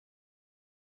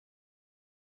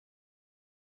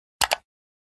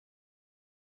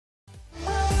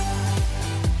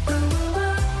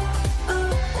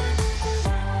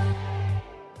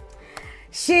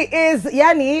She is,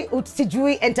 yani,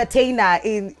 sijui entertainer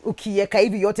in ukieka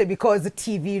hivi yote because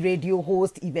TV, radio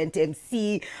host, event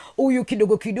MC, uyu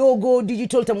kidogo kidogo,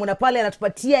 digital tamuna pale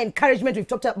anatupatia encouragement. We've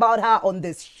talked about her on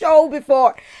this show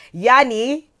before.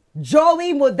 Yani,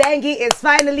 Joey Muthengi is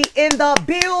finally in the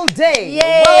building.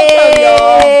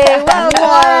 Yay! Welcome,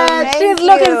 y'all. Welcome. She's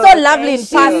looking so lovely in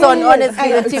person.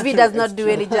 Honestly, the TV does not do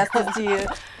any justice to you.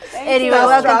 Anyway,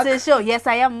 welcome to the show. Yes,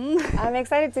 I am. I'm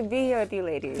excited to be here with you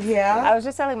ladies. Yeah. I was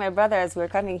just telling my brother as we're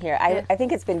coming here, I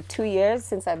think it's been 2 years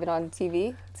since I've been on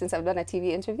TV, since I've done a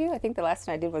TV interview. I think the last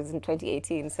one I did was in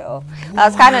 2018, so I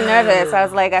was kind of nervous. I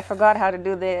was like, I forgot how to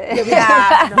do this.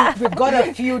 Yeah, we've got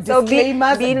a few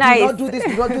disclaimers. Be nice. Do not do this,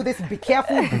 do not do this, be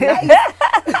careful, be nice.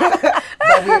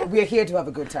 But we're here to have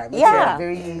a good time. It's a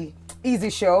very easy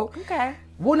show. Okay.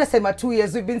 Wona sema 2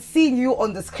 years, we've been seeing you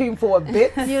on the screen for a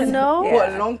bit. You know? For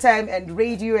a long time, and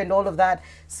radio and all of that.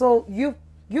 So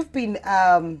you've been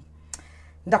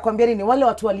ndakwambia nini wale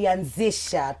watu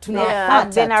walianzisha tunafuata.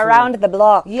 I've been around the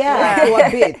block. For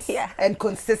a bit. And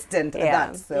consistent at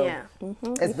that. So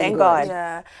thank God.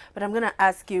 Yeah. But I'm gonna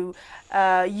ask you,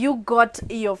 you got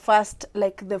your first,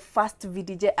 like the first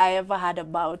VDJ I ever heard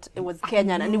about, it was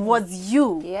Kenyan, and it was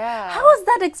you. Yeah. How was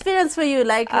that experience for you,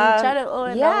 like in Channel O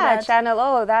and all that? Channel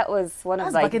O, that was one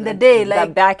of like back in the day,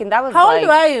 like back in that was. How like, old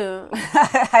were you?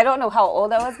 I don't know how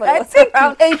old I was, but I it was think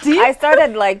around 18. I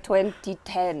started like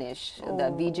 2010ish,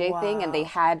 the VJ thing, and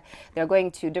they're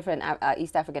going to different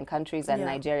East African countries and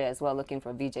Nigeria as well, looking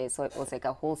for VJs. So it was like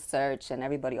a whole search, and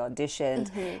everybody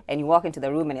auditioned, and you walk into the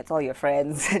room and it's all your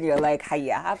friends, and you're like,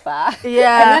 hiya, hapa.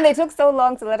 Yeah. And then they took so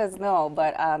long to let us know,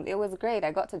 but it was great.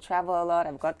 I got to travel a lot.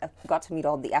 I've got to meet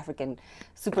all the African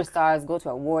superstars, go to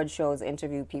award shows,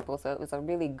 interview people. So it was a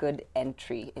really good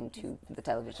entry into the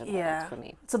television for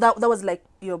me. So that was like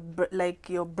your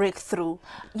breakthrough.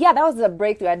 Yeah, that was the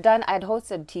breakthrough. I'd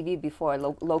hosted TV before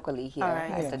locally here.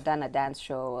 Right. I had done a dance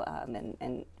show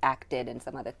and acted and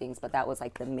some other things, but that was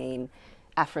like the main.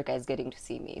 Africa is getting to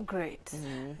see me. Great.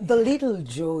 The little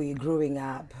Joey growing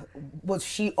up, was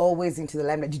she always into the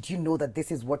limelight? Did you know that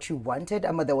this is what you wanted?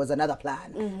 I mean, there was another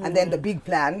plan, and then the big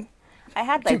plan. I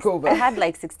had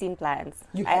like 16 plans.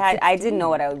 I didn't know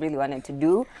what I really wanted to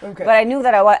do, but I knew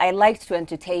that I liked to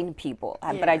entertain people,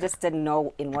 but I just didn't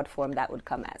know in what form that would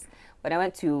come as. When I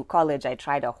went to college, I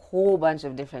tried a whole bunch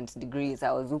of different degrees.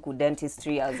 I was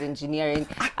dentistry, I was engineering,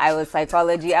 I was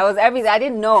psychology, I was everything. I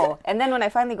didn't know. And then when I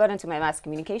finally got into my mass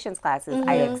communications classes,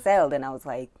 I excelled, and I was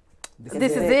like,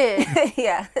 this is it.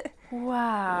 Yeah.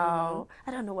 Wow. I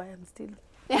don't know why I'm still...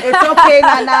 It's okay,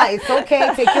 Nana. It's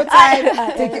okay. Take your time.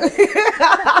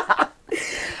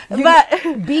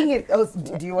 But being in,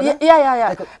 do you want to?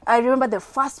 Yeah. Okay. I remember the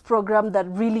first program that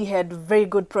really had very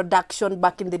good production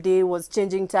back in the day was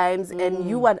Changing Times, and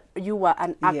you were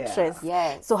an actress.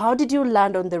 Yes. So how did you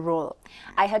land on the role?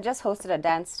 I had just hosted a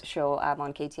dance show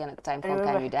on KTN at the time called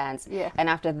Can You Dance? Yeah. And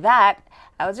after that,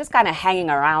 I was just kind of hanging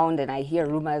around, and I hear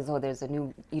rumors, there's a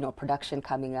new, production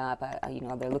coming up.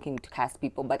 They're looking to cast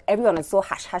people, but everyone is so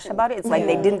hush-hush about it. It's like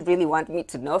they didn't really want me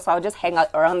to know, so I would just hang out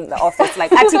around the office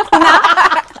like,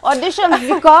 audition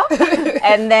Ziko.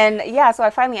 And then, so I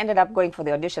finally ended up going for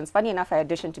the auditions. Funny enough, I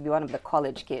auditioned to be one of the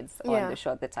college kids on the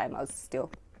show at the time. I was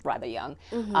still rather young.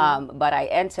 But I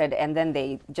entered, and then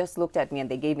they just looked at me and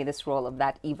they gave me this role of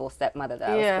that evil stepmother that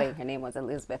I was playing. Her name was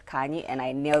Elizabeth Kanye, and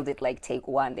I nailed it like take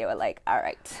one. They were like, all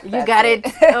right. You got it.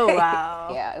 Oh, wow.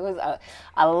 Yeah, it was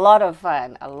a lot of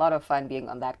fun being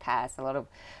on that cast, a lot of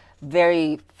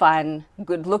very fun,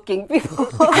 good-looking people.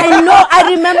 I know.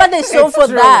 I remember the show for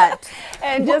that.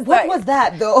 And just what was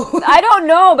that though? I don't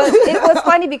know, but it was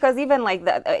funny because even like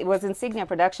it was Insignia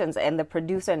Productions, and the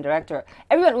producer and director,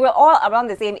 we're all around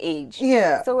the same age.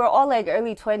 Yeah. So we're all like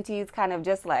early 20s, kind of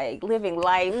just like living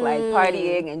life, like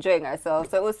partying, enjoying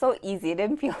ourselves. So it was so easy. It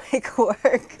didn't feel like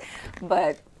work,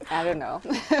 but I don't know.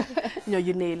 No,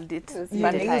 you nailed it. You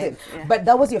nailed it. Yeah. But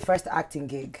that was your first acting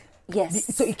gig.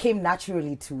 Yes. So it came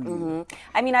naturally to you.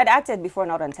 I mean, I'd acted before,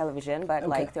 not on television, but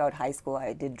like throughout high school,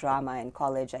 I did drama. In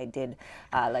college, I did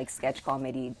like sketch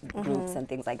comedy groups and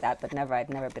things like that. But I'd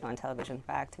never been on television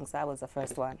for acting, so that was the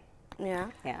first one.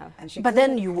 Yeah. But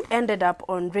then you ended up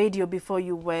on radio before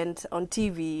you went on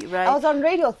TV, right? I was on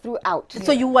radio throughout.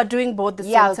 So you were doing both the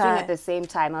same time? Yeah, I was doing it at the same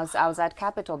time. I was at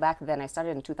Capitol back then. I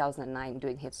started in 2009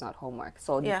 doing Hits Not Homework.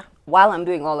 So while I'm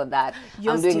doing all of that,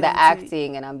 I'm doing the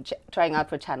acting, and I'm trying out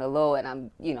for Channel O, and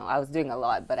I was doing a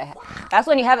lot. But that's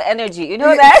when you have energy, you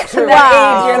know that?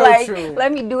 That age, you're like,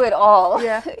 let me do it all.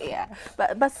 Yeah.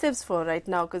 But saves for right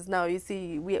now, because now you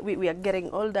see we are getting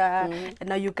older, and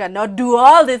now you cannot do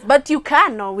all this. But you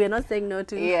can. No, we're not saying no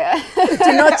to Yeah.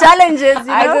 to no challenges. You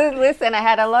know? I did listen. I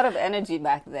had a lot of energy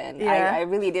back then. Yeah. I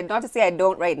really did. Not to say I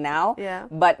don't right now. Yeah.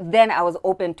 But then I was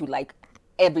open to like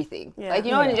everything. Yeah. Like,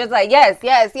 you know, and you're just like, yes,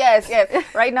 yes, yes, yes.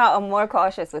 Right now, I'm more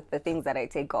cautious with the things that I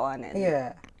take on. And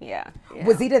Yeah. Yeah.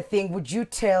 Was it a thing? Would you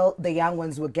tell the young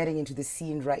ones who are getting into the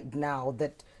scene right now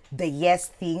that the yes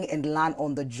thing and learn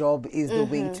on the job is the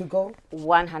way to go?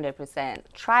 100%.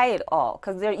 Try it all,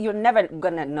 because you're never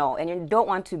gonna know, and you don't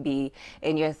want to be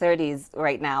in your 30s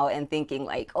right now and thinking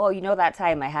like, oh, you know, that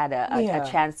time I had a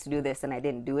chance to do this and I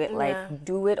didn't do it. Like,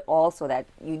 do it all so that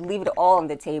you leave it all on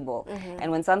the table,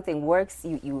 and when something works,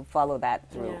 you follow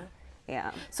that through.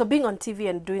 Yeah. So being on TV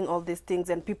and doing all these things,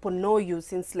 and people know you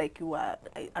since like you were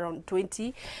around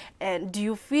 20, and do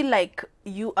you feel like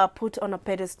you are put on a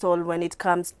pedestal when it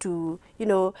comes to, you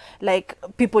know, like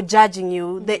people judging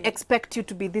you? They expect you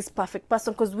to be this perfect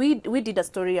person, because we did a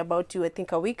story about you, I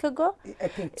think a week ago. I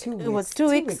think 2 weeks. It was 2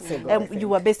 weeks. ago, And you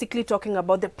were basically talking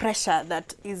about the pressure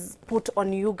that is put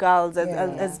on you girls,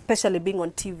 especially being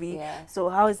on TV. Yeah. So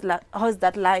how is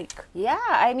that like? Yeah,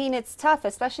 I mean, it's tough,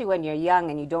 especially when you're young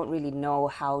and you don't really know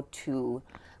how to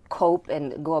cope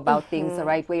and go about things the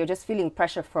right way. You're just feeling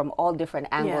pressure from all different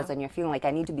angles, and you're feeling like,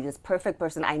 I need to be this perfect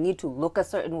person. I need to look a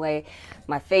certain way.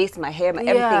 My face, my hair,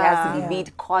 everything has to be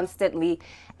beat constantly.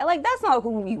 And like, that's not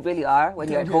who you really are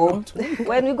when you're at home.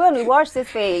 When we go and we wash this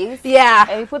face,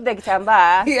 and we put the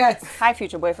kitamba, hi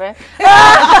future boyfriend,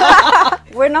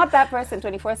 we're not that person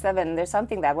 24/7. There's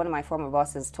something that one of my former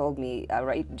bosses told me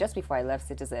right just before I left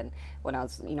Citizen, when I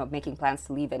was, you know, making plans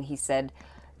to leave, and he said,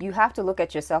 you have to look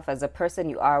at yourself as a person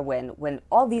you are when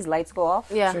all these lights go off.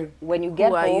 Yeah. True. When you get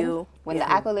Who are home, you? when the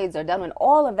accolades are done, when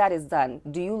all of that is done,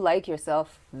 do you like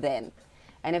yourself then?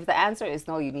 And if the answer is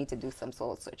no, you need to do some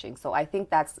soul searching. So I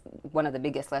think that's one of the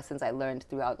biggest lessons I learned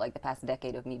throughout like the past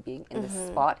decade of me being in this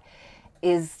spot,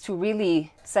 is to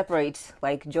really separate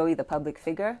like Joey, the public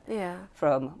figure,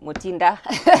 from Mutinda.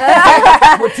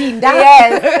 Mutinda?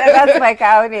 Yes, that's my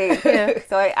counting.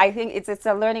 So I think it's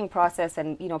a learning process,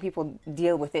 and you know, people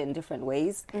deal with it in different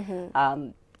ways.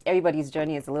 Everybody's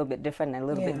journey is a little bit different and a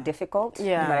little bit difficult.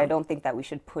 But I don't think that we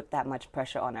should put that much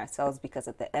pressure on ourselves, because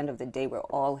at the end of the day, we're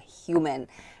all human.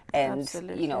 And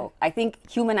you know, I think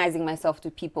humanizing myself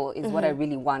to people is what I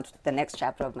really want the next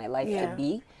chapter of my life to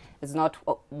be. It's not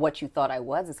what you thought I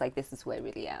was. It's like, this is who I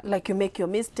really am. Like, you make your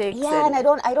mistakes. Yeah, and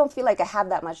I don't feel like I have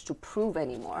that much to prove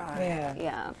anymore.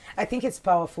 Yeah. I think it's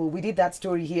powerful. We did that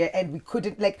story here, and we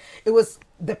couldn't, like, it was,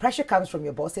 the pressure comes from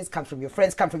your bosses, comes from your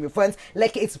friends,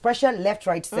 like, it's pressure left,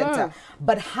 right, center.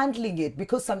 But handling it,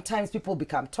 because sometimes people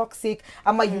become toxic.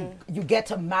 You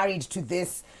get married to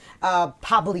this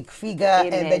public figure,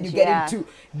 Image, and then you get into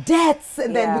debts,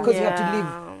 and then because you have to live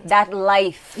that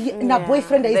life. Na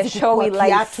boyfriend the showy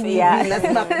life.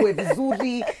 Lazima kuwe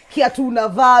vizuri, kiatu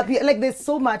unavaa. Like, there's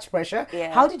so much pressure.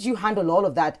 How did you handle all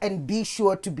of that and be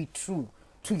sure to be true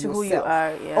to yourself who you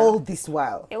are, all this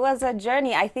while? It was a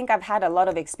journey. I think I've had a lot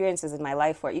of experiences in my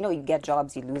life where, you know, you get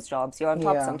jobs, you lose jobs, you're on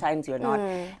top, sometimes you're not.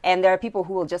 And there are people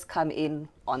who will just come in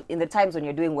the times when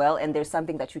you're doing well, and there's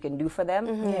something that you can do for them.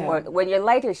 Or when your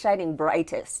light is shining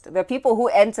brightest, the people who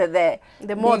enter there,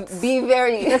 be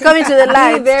very they're coming to the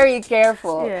light. Be very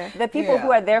careful. The people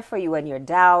who are there for you when you're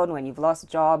down, when you've lost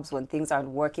jobs, when things aren't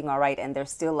working all right, and they're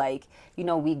still like, you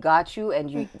know, we got you,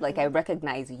 and you like, I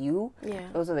recognize you.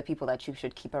 Those are the people that you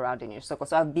should keep around in your circle.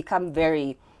 So I've become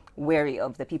very wary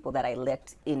of the people that I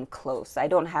let in close. I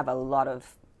don't have a lot of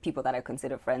people that I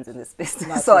consider friends in this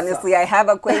business. So honestly, I have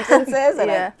acquaintances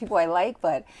and people I like,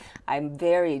 but I'm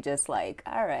very just like,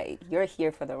 all right, you're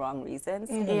here for the wrong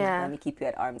reasons. Let me keep you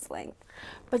at arm's length.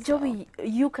 But Joey,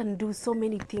 you can do so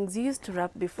many things. You used to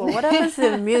rap before. What happens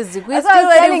to music? We're That's what still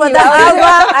I was waiting for telling the you.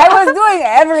 album. I was doing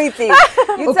everything.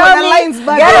 You tell me,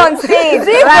 get on stage.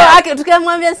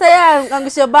 Tukimwambia saya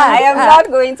angusha bus. I am not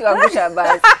going to angusha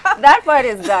bus. That part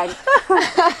is done.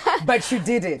 But you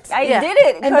did it. I did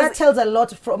it. And that tells a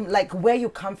lot from like where you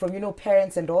come from, you know,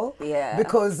 parents and all.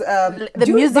 Because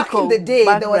the back in the day,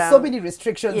 there were so many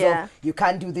restrictions of you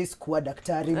can't do this, kuwa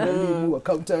daktari, mwalimu,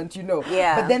 accountant, you know.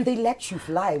 But then they let you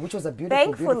fly, which was a beautiful,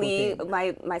 thankfully, beautiful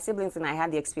thing. My siblings and I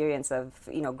had the experience of,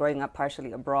 you know, growing up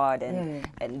partially abroad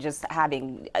and just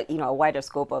having, you know, a wider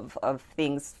scope of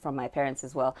things from my parents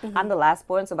as well. I'm the last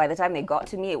born, so by the time they got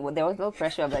to me, there was no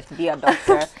pressure of to be a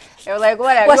doctor. They were like,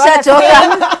 whatever.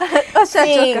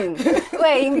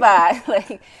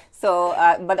 Like, So,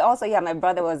 but also, yeah, my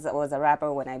brother was a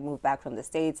rapper when I moved back from the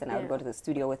States, and I would go to the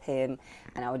studio with him,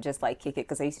 and I would just like kick it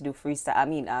because I used to do freestyle. I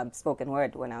mean, spoken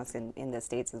word when I was in the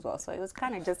States as well. So it was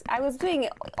kind of just I was doing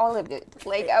all of it.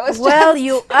 Like I was. Well, just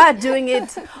you are doing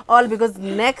it all, because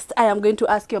next I am going to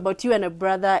ask you about you and a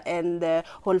brother and the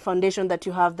whole foundation that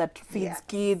you have that feeds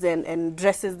kids and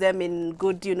dresses them in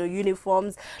good,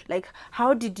 uniforms. Like,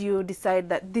 how did you decide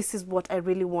that this is what I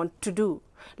really want to do?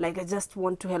 Like, I just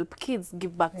want to help kids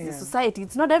give back to the society.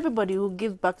 It's not everybody who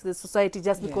gives back to the society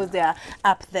just because they are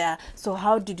up there. So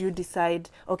how did you decide,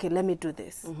 okay, let me do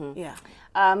this?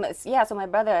 So my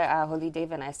brother, Holy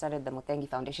Dave, and I started the Muthengi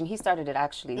Foundation. He started it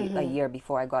actually a year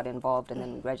before I got involved, and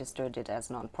then registered it as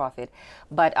non-profit.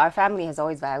 But our family has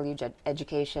always valued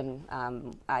education.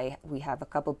 We have a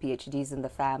couple PhDs in the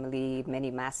family,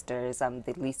 many masters. I'm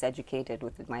the least educated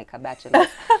with my bachelor's.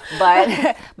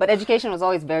 but education was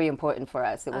always very important for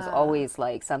us. It was always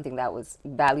like something that was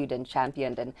valued and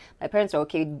championed. And my parents are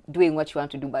okay doing what you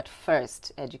want to do, but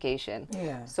first education.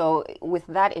 So with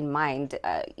that in mind,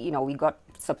 we got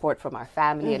support from our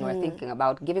family, and we're thinking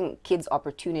about giving kids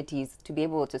opportunities to be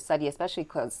able to study, especially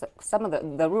because some of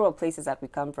the rural places that we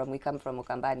come from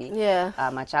Ukambani,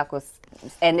 Machakos,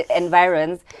 and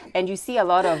environs, and you see a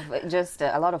lot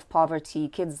of poverty.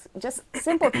 Kids, just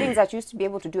simple things that you used to be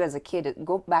able to do as a kid,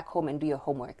 go back home and do your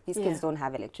homework. These kids don't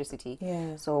have electricity,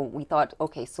 so we thought,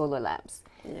 okay, solar lamps.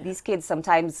 These kids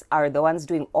sometimes are the ones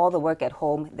doing all the work at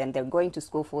home, then they're going to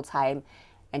school full time,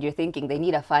 and you're thinking they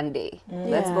need a fun day.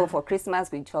 Let's go for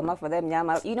Christmas, we choma for them,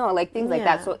 nyama, like things like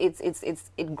that. So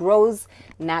it grows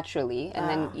naturally, and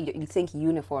then you think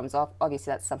uniforms.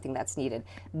 Obviously, that's something that's needed.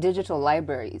 Digital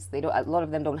libraries, a lot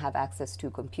of them don't have access to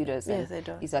computers. Yes, they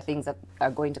don't. These are things that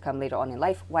are going to come later on in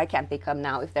life. Why can't they come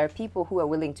now? If there are people who are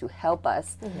willing to help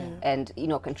us and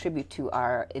contribute to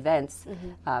our events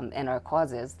and our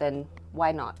causes, then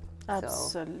why not?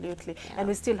 Absolutely. And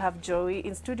we still have Joey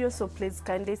in studio, so please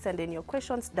kindly send in your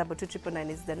questions. 22999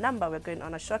 is the number. We're going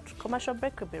on a short commercial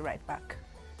break. We'll be right back.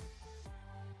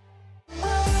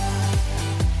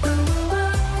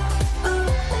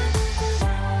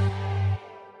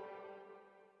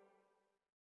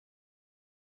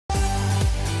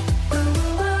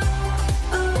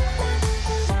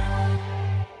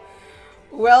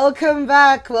 Welcome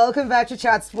back to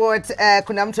Chat Sport.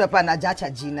 Kuna mtu hapa anajacha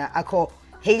jina ako,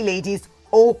 hey ladies,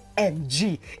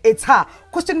 OMG, it's her.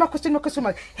 Question mark, question mark, question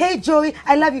mark. Hey Joey,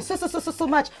 I love you so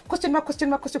much. Question mark, question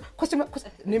mark, question mark.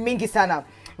 Ni mingi sana.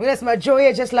 Yes, my Joey,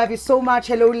 I just love you so much.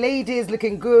 Hello ladies,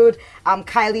 looking good. I'm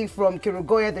Kylie from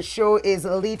Kirugoya. The show is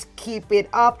elite. Keep it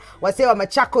up. Wasewa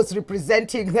Machakos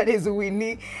representing, that is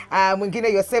Winnie.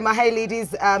 Mwingine Yosema, hi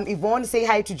ladies. Yvonne, say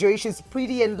hi to Joey. She's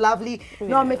pretty and lovely.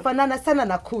 No, amefanana sana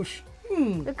na Kush.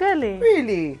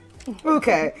 Really?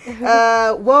 Okay.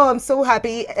 Well, I'm so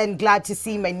happy and glad to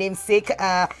see my namesake.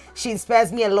 She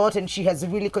inspires me a lot, and she has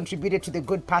really contributed to the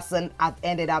good person I've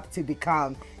ended up to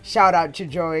become. Shout out to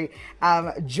Joy.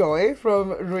 Joy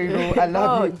from Ruiru. I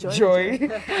love you, Joy.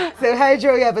 So, hi,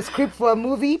 Joy. I have a script for a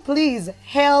movie. Please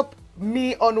help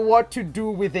me on what to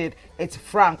do with it. It's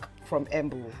Frank from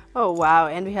Embu. Oh wow,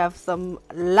 and we have some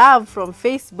love from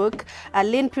Facebook.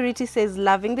 Lynn Purity says,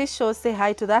 loving this show. Say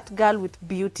hi to that girl with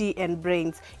beauty and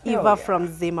brains. Eva from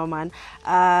Zimmerman.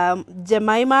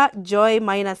 Jemima Joy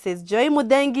Minor says, Joy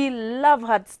Muthengi, love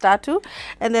her statue.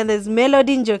 And then there's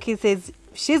Melody Njoki says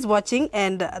she's watching,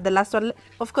 and the last one,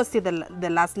 of course, see the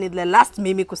last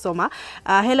Mimi Kusoma.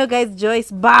 Hello guys, Joyce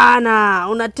Bana,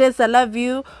 Unatesa, love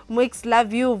you. Mwix,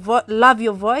 love you. Love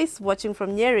your voice. Watching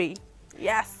from Nyeri.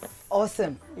 Yes.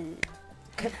 Awesome.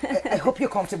 I hope you're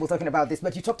comfortable talking about this,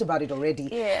 but you talked about it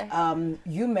already.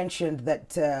 You mentioned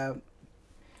that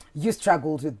you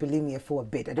struggled with bulimia for a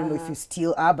bit. I don't know if you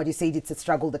still are, but you said it's a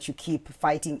struggle that you keep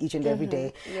fighting each and every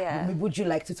day. Would you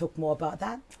like to talk more about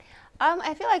that?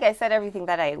 I feel like I said everything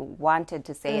that I wanted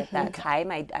to say at that time.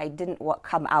 I didn't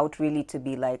come out really to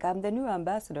be like, I'm the new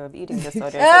ambassador of eating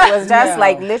disorders. It was just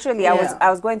like literally, I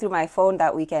was going through my phone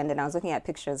that weekend, and I was looking at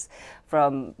pictures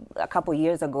from a couple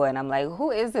years ago, and I'm like,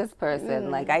 who is this person?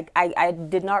 Like I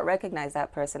did not recognize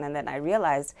that person, and then I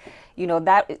realized,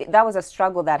 that was a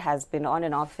struggle that has been on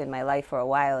and off in my life for a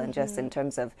while, and just in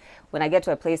terms of when I get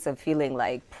to a place of feeling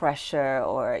like pressure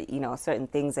or certain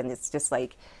things, and it's just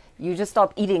like, you just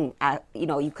stop eating at, you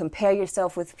know, you compare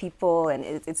yourself with people, and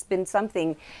it's been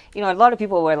something, you know, a lot of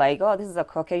people were like, oh, this is a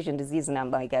Caucasian disease, and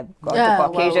I'm like, I've gone to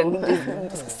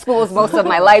Caucasian schools most of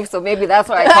my life, so maybe that's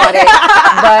where I caught it.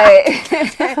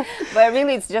 But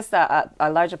really it's just a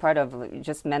larger part of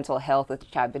just mental health,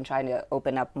 which I've been trying to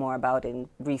open up more about in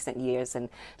recent years, and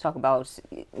talk about,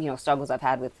 you know, struggles I've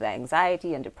had with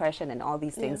anxiety and depression and all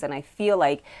these things. And I feel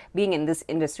like being in this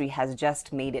industry has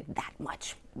just made it that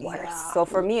much worse. So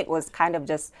for me, it was kind of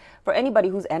just for anybody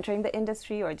who's entering the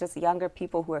industry, or just younger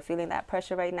people who are feeling that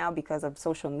pressure right now because of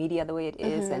social media the way it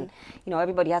is, and you know,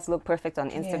 everybody has to look perfect on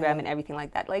Instagram and everything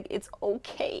like that. Like, it's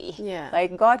okay.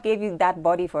 Like, God gave you that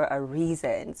body for a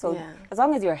reason. So as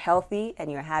long as you're healthy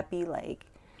and you're happy, like,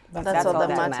 that's all that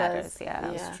matters. Yeah,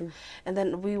 that's true. And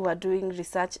then we were doing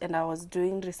research, and I was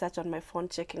doing research on my phone,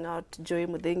 checking out Joy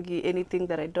Muthengi, anything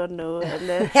that I don't know. And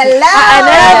then the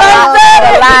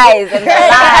lies and the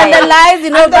lies and the lies,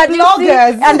 you know, and but the you see,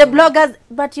 bloggers. and the bloggers.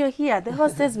 But you're here, the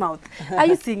horse's mouth. Are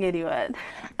you seeing anyone?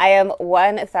 I am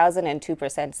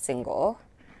 1002% single.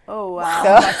 Oh wow!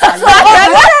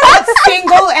 That's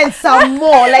single and some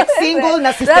more, like single.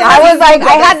 I was like,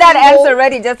 I had that answer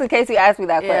ready just in case you asked me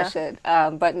that question.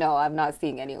 But no, I'm not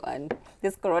seeing anyone.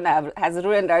 This corona has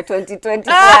ruined our 2020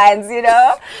 plans, you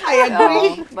know. I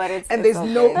agree. But it's there's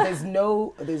okay.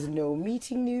 no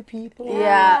meeting new people.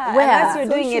 Yeah, unless you're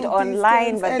doing it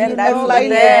online, but then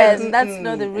that's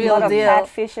not the real deal. deal. A lot of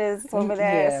catfishes over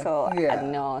there, so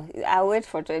no, I'll wait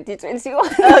for 2021.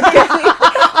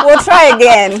 We'll try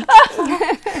again.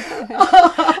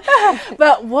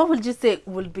 But what would you say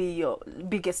will be your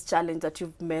biggest challenge that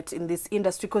you've met in this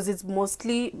industry? Because it's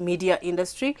mostly media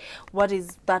industry. What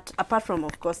is that, apart from,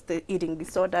 of course, the eating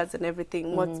disorders and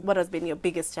everything, what has been your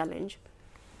biggest challenge?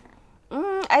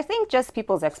 I think just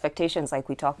people's expectations, like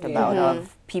we talked about,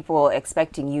 of people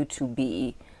expecting you to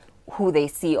be who they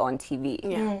see on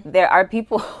TV. There are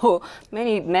people,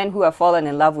 many men who have fallen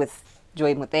in love with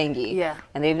Joy Muthengi,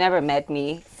 and they've never met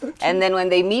me, and then when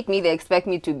they meet me, they expect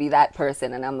me to be that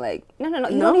person, and I'm like, no,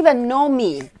 you don't even know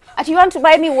me. And you want to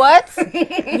buy me what?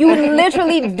 You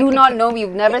literally do not know me.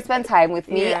 You've never spent time with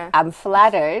me. I'm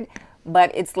flattered,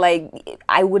 but it's like,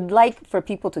 I would like for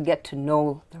people to get to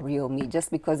know the real me.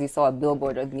 Just because you saw a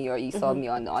billboard of me, or you saw me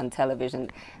on television,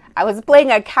 I was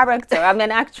playing a character. I'm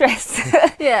an actress.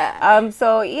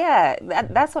 So yeah,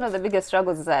 that's one of the biggest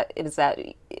struggles, is that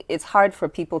it's hard for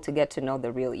people to get to know the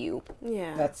real you.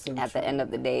 That's so at the end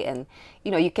of the day. And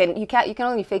you know, you can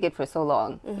only fake it for so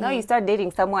long. Now you start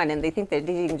dating someone and they think they're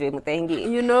dating Joy Muthengi,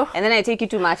 you know, and then I take you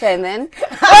to matcha, and then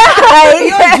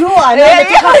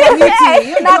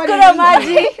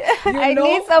I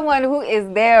need someone who is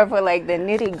there for like the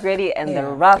nitty gritty and the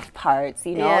rough parts,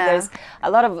 you know. There's a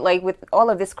lot of, like, with all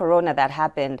of this corona that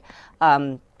happened,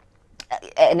 and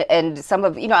some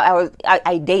of, you know,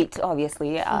 I date,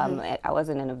 obviously. I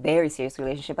wasn't in a very serious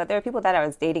relationship, but there are people that I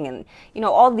was dating, and you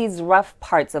know, all these rough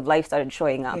parts of life started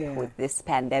showing up with this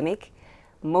pandemic.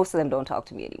 Most of them don't talk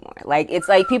to me anymore. Like, it's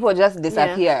like people just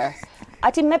disappear.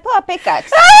 Ati mepewa pay cut.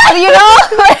 You know?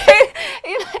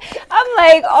 I'm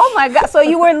like, oh my God. So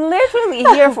you were literally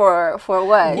here for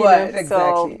what? What? Exactly.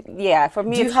 So yeah, for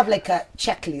me, do you have like a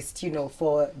checklist, you know,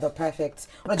 for the perfect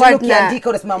partner?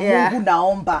 Mungu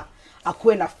naomba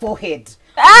akuwe na forehead.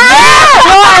 No,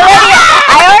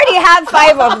 I already have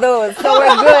 5 of those, so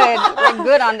we're good. We're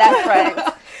good on that front. Do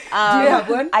you have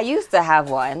one? I used to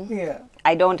have one. Yeah.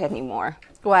 I don't anymore.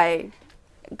 Why?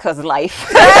 Because life.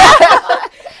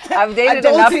 I've dated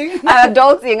enough.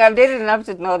 Adulting. I've dated enough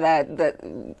to know that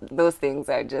those things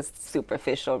are just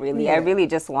superficial, really. I really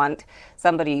just want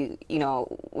somebody, you know,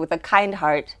 with a kind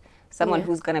heart, someone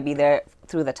who's going to be there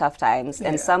through the tough times,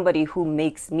 and somebody who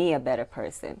makes me a better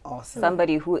person. Awesome.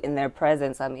 Somebody who, in their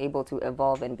presence, I'm able to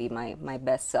evolve and be my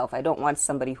best self. I don't want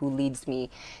somebody who leads me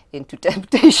into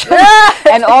temptation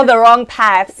and all the wrong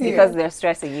paths because they're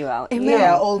stressing you out.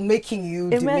 Yeah, or making you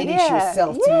diminish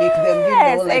yourself to make them, you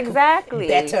know, like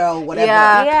better or whatever.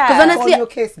 Yeah, because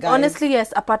honestly,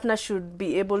 yes, a partner should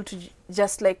be able to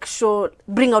just like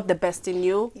bring out the best in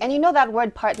you. And you know, that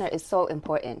word partner is so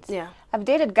important. Yeah. I've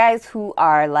dated guys who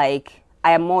are like,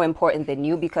 I am more important than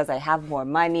you because I have more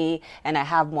money and I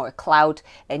have more clout,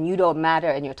 and you don't matter,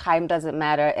 and your time doesn't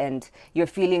matter, and your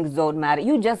feelings don't matter.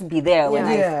 You just be there when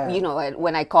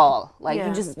when I call. Like,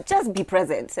 you just be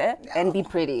present and be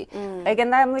pretty. Like,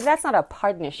 and I'm like, that's not a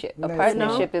partnership. A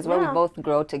partnership is where we both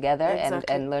grow together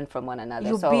and learn from one another.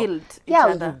 You build each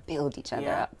other. You build each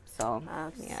other up. So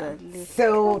absolutely.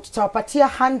 So tutawapatia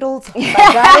handles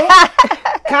baadaye.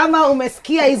 kama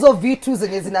umesikia hizo vitu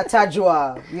zenye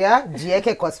zinatajwa, yeah,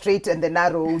 jieke kwa straight and the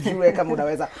narrow, ujue kama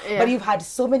unaweza. But you've had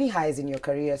so many highs in your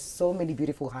career, so many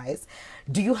beautiful highs.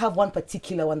 Do you have one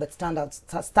particular one that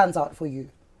stands out for you?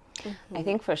 I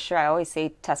think for sure, I always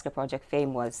say Tusker Project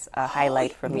Fame was a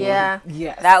highlight for me. Yeah.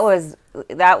 Yes. That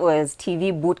was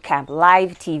TV boot camp,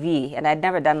 live TV, and I'd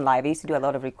never done live. I used to do a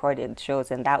lot of recorded shows,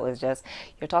 and that was just,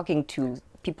 you're talking to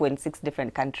people in 6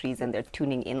 different countries and they're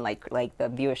tuning in, like the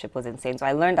viewership was insane. So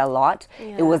I learned a lot.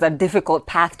 It was a difficult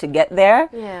path to get there,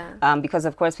 because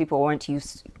of course people weren't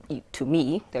used to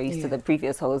me. They're used to the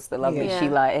previous host, the lovely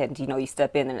Sheila, and you know, you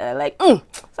step in and they're like, so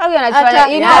we're gonna try that,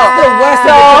 you know. The worst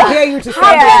so, compare you to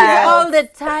happens all the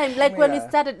time. Like when we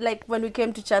started, like when we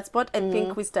came to Chatspot, I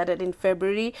think we started in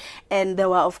February, and there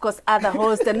were of course other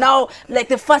hosts, and now like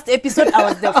the first episode I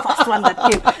was the first one that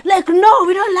came. Like, no,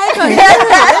 we don't like her.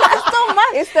 So much.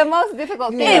 It's the most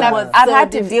difficult thing. And I've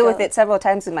had to deal with it several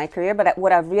times in my career, but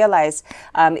what I've realized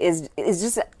is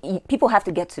just people have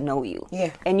to get to know you.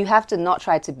 And you have to not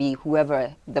try to be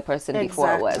whoever the person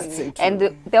before was.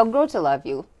 And they'll grow to love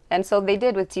you. And so they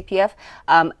did with TPF.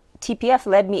 TPF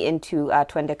led me into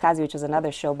Twende Kazi, which was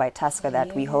another show by Tusker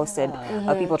that we hosted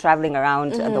of people traveling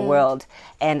around the world.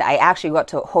 And I actually got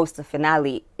to host the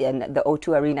finale in the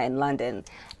O2 Arena in London.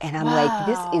 And I'm like,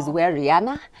 this is where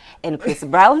Rihanna and Chris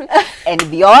Brown and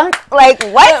Beyonce, like,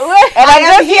 what? And I'm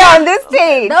just here on this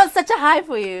stage. That was such a high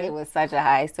for you. It was such a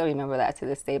high. I still remember that to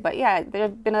this day. But yeah, there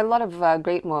have been a lot of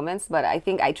great moments, but I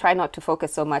think I try not to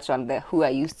focus so much on who I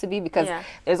used to be, because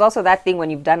there's also that thing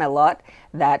when you've done a lot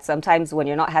that sometimes when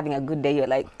you're not having a good day, you're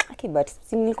like, okay, but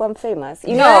I'm famous,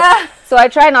 you know? So I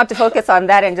try not to focus on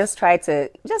that and just try to,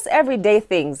 just everyday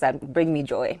things that bring me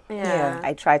joy.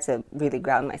 I try to really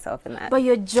ground myself in that. But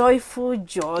you're joyful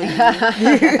joy.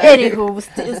 Anywho,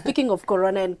 speaking of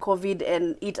Corona and COVID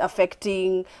and it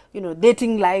affecting, you know,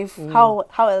 dating life, how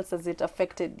else has it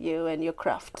affected you and your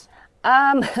craft?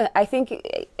 I think,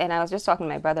 and I was just talking to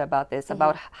my brother about this,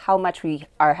 about how much we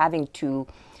are having to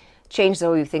change the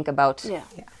way we think about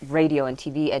radio and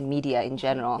TV and media in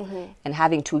general, and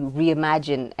having to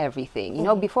reimagine everything. You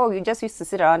know, before we just used to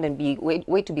sit around and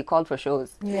wait to be called for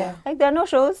shows. Like there are no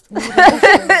shows.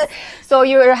 So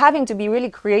you're having to be really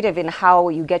creative in how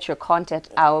you get your content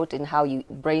out and how you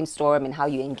brainstorm and how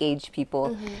you engage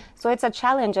people. So it's a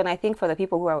challenge, and I think for the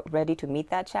people who are ready to meet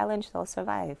that challenge, they'll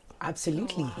survive.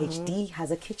 Absolutely. HD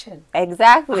has a kitchen.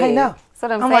 Exactly. I know. That's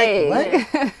what I'm saying. Like,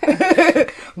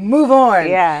 what? Move on.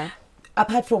 Yeah.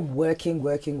 Apart from working,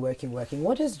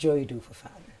 what does Joy do for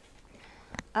fun?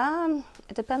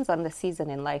 It depends on the season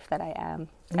in life that I am.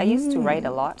 I used to write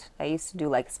a lot. I used to do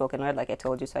like spoken word, like I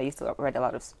told you. So I used to write a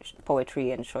lot of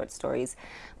poetry and short stories.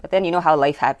 But then you know how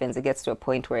life happens. It gets to a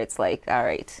point where it's like, all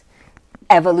right,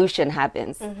 evolution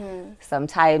happens.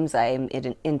 Sometimes I'm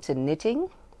into knitting.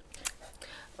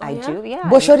 I do, yeah.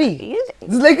 Boshori.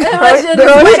 Like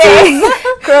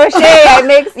crochet. I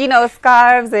make, you know,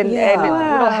 scarves and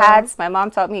little hats. My mom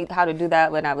taught me how to do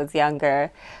that when I was younger.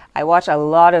 I watch a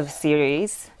lot of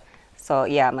series. So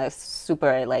yeah, I'm a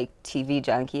super like TV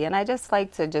junkie, and I just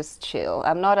like to just chill.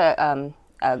 I'm not a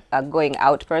going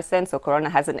out person, so Corona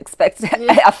hasn't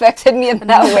affected me in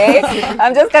that way.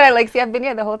 I'm just kind of like, see, I've been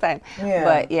here the whole time.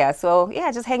 But yeah, so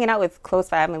yeah, just hanging out with close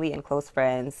family and close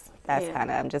friends. That's kind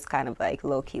of, I'm just kind of like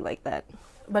low key like that.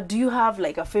 But do you have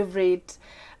like a favorite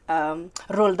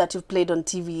role that you've played on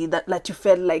TV that you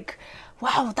felt like,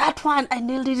 wow, that one, I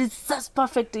nailed it, it's just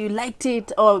perfect, you liked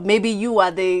it? Or maybe you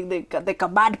are the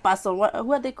bad person,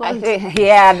 who are they called?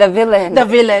 Yeah, the villain. The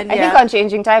villain, I think on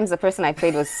Changing Times, the person I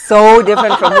played was so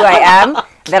different from who I am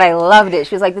that I loved it.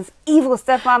 She was like this evil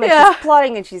stepmom, and she's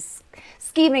plotting and she's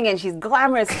scheming and she's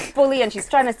glamorous fully and she's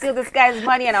trying to steal this guy's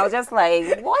money, and I was just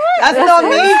like, what? That's not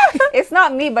me. It's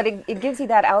not me, but it gives you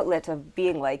that outlet of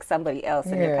being like somebody else,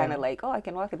 and you're kind of like, oh, I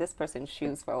can walk in this person's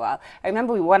shoes for a while. I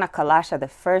remember we won a Kalasha the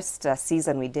first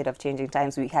season we did of Changing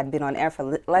Times. We had been on air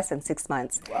for less than 6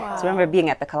 months. So I remember being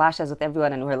at the Kalashas with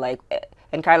everyone, and we're like,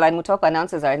 and Caroline Mutoko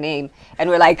announces our name, and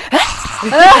we're like,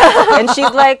 and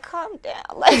she's like, calm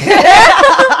down.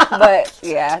 But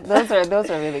yeah, those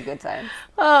are really good times.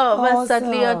 Oh, but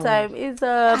sadly your time is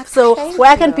up. So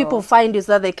where can people find you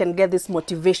so that they can get this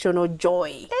motivational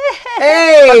joy?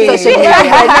 Hey!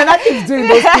 Nothing's doing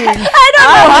those things. I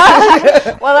don't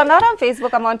know. Well, I'm not on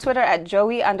Facebook. I'm on Twitter at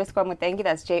Joey_Muthengi.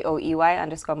 That's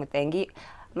JOEY_Muthengi.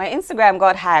 My Instagram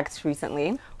got hacked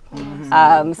recently.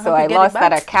 So I lost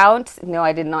that account. No,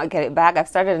 I did not get it back. I've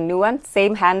started a new one,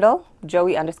 same handle,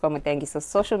 Joey_Muthengi. So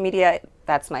social media,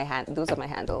 that's my those are my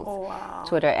handles. Oh, wow.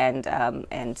 Twitter and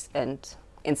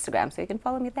Instagram, so you can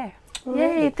follow me there.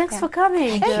 Yay, thanks for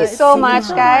coming. Thank you so much,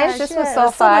 guys. This was so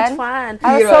fun. So much fun.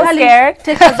 I was so scared.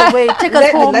 Take us away. Take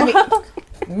us home.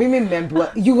 Mimi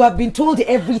Member, you have been told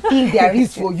everything there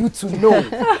is for you to know.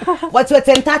 But to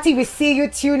 10:30, we see you.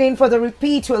 Tune in for the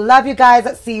repeat. We love you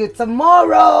guys. See you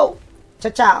tomorrow.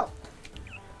 Ciao, ciao.